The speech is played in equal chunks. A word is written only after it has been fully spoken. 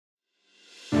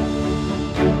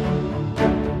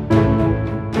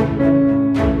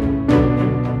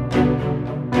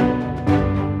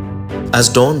As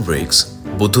dawn breaks,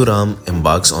 Budhuram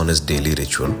embarks on his daily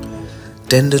ritual,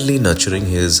 tenderly nurturing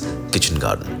his kitchen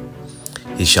garden.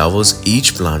 He showers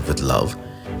each plant with love,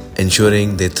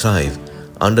 ensuring they thrive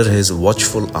under his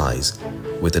watchful eyes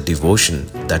with a devotion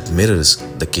that mirrors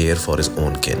the care for his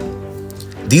own kin.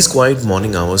 These quiet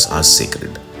morning hours are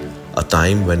sacred, a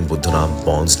time when Budhuram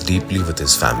bonds deeply with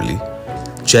his family,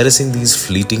 cherishing these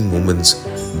fleeting moments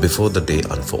before the day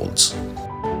unfolds.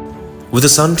 With the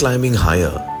sun climbing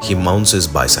higher, he mounts his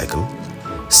bicycle,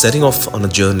 setting off on a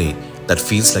journey that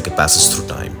feels like a passage through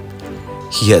time.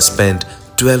 He has spent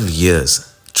 12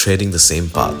 years treading the same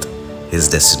path, his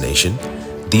destination,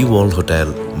 the World Hotel,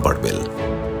 Barbil.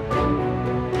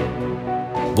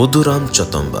 Budhuram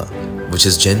Chatamba, which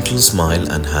his gentle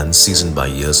smile and hands seasoned by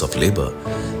years of labor,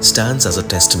 stands as a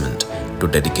testament to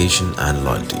dedication and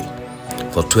loyalty.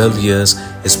 For 12 years,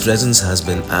 his presence has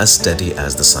been as steady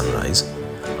as the sunrise,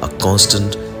 a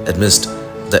constant amidst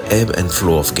the ebb and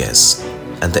flow of guests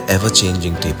and the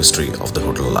ever-changing tapestry of the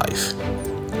hotel life.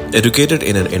 Educated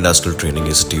in an industrial training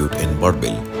institute in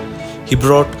Barbil, he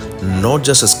brought not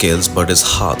just his skills but his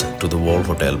heart to the World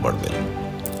Hotel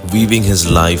Barbil, weaving his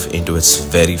life into its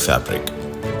very fabric.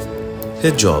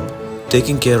 His job,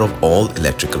 taking care of all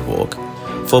electrical work,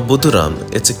 for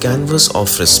Budhuram, it's a canvas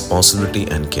of responsibility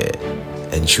and care,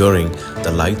 ensuring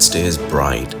the light stays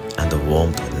bright and the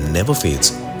warmth never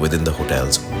fades within the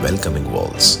hotel's welcoming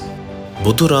walls.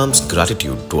 Budhuram's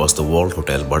gratitude towards the World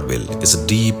Hotel Barbil is a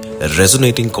deep,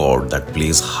 resonating chord that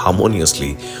plays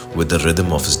harmoniously with the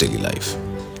rhythm of his daily life.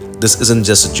 This isn't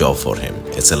just a job for him,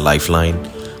 it's a lifeline,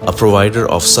 a provider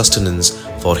of sustenance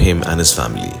for him and his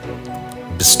family,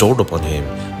 bestowed upon him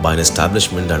by an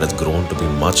establishment that has grown to be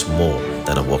much more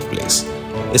than a workplace.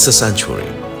 It's a sanctuary,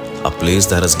 a place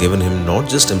that has given him not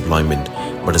just employment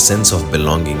but a sense of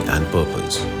belonging and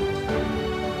purpose.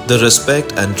 The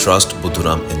respect and trust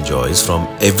Budhuram enjoys from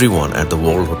everyone at the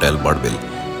World Hotel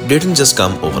Barbil didn't just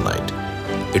come overnight.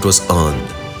 It was earned,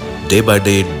 day by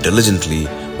day, diligently,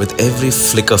 with every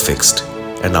flicker fixed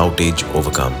and outage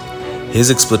overcome.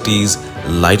 His expertise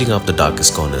lighting up the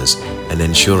darkest corners and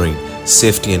ensuring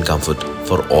safety and comfort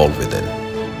for all within.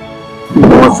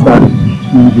 नमस्कार,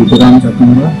 मैं Budhuram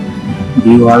चतुंबा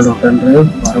the world hotel रे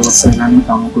 12 वर्ष हेलानी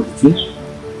काम करछि।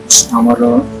 हमर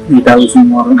इटा होछि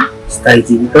मोर स्थायी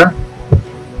जीविका।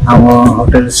 हम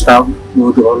होटल स्टाफ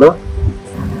बहुत भलो,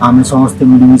 आमे समस्त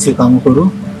मिलमिशि काम करू।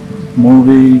 मो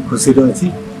भी खुशी रे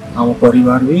अछि, हम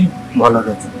परिवार भी भलो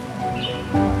अछि।